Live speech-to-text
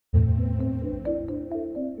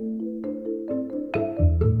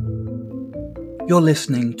You're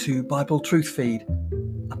listening to Bible Truth Feed,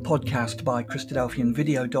 a podcast by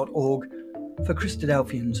christadelphianvideo.org for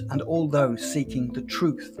Christadelphians and all those seeking the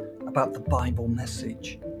truth about the Bible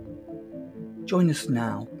message. Join us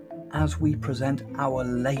now as we present our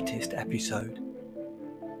latest episode.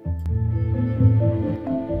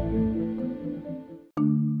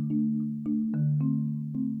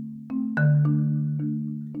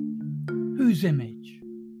 Whose image?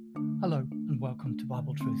 Hello and welcome to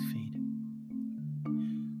Bible Truth Feed.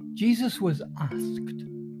 Jesus was asked,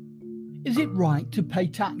 "Is it right to pay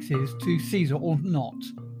taxes to Caesar or not?"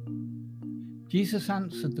 Jesus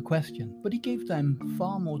answered the question, but he gave them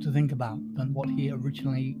far more to think about than what he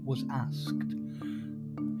originally was asked.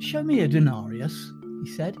 "Show me a denarius," he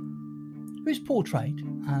said. "Whose portrait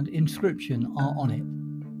and inscription are on it?"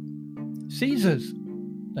 "Caesar's,"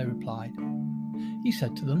 they replied. He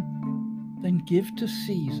said to them, "Then give to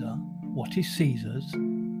Caesar what is Caesar's,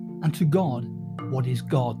 and to God what is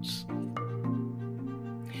God's."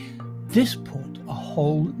 This put a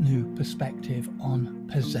whole new perspective on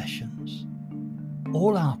possessions.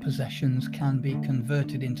 All our possessions can be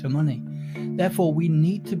converted into money. Therefore, we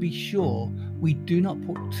need to be sure we do not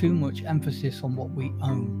put too much emphasis on what we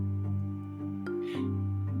own.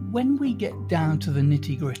 When we get down to the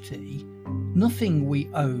nitty-gritty, nothing we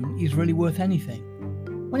own is really worth anything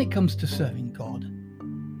when it comes to serving God.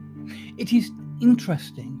 It is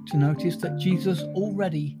interesting to notice that Jesus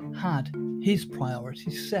already had his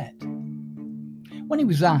priorities set. When he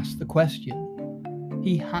was asked the question,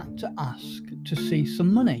 he had to ask to see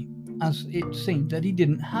some money, as it seemed that he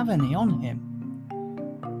didn't have any on him.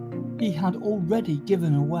 He had already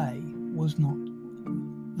given away was not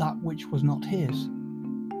that which was not his.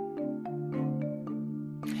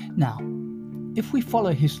 Now, if we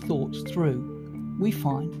follow his thoughts through, we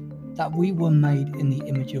find that we were made in the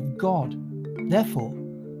image of God. Therefore,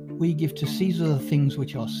 we give to Caesar the things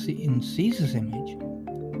which are in Caesar's image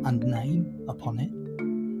and name upon it.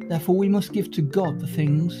 Therefore, we must give to God the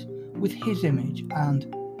things with his image and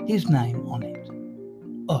his name on it,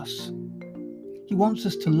 us. He wants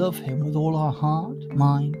us to love him with all our heart,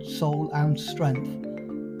 mind, soul, and strength.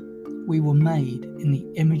 We were made in the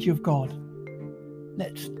image of God.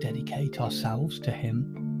 Let's dedicate ourselves to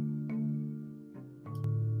him.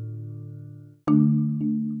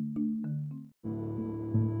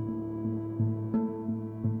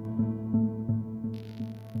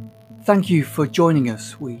 Thank you for joining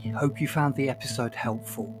us. We hope you found the episode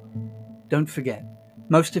helpful. Don't forget,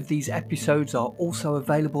 most of these episodes are also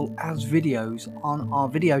available as videos on our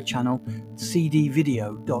video channel,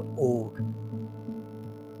 cdvideo.org.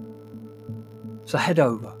 So head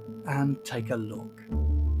over and take a look.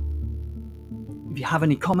 If you have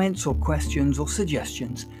any comments or questions or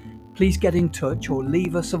suggestions, please get in touch or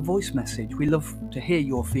leave us a voice message. We love to hear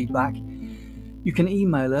your feedback. You can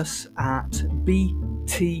email us at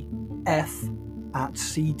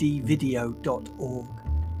btf@cdvideo.org.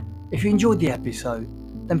 If you enjoyed the episode,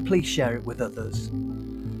 then please share it with others.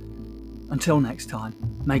 Until next time,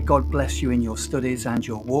 may God bless you in your studies and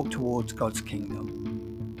your walk towards God's kingdom.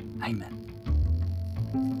 Amen.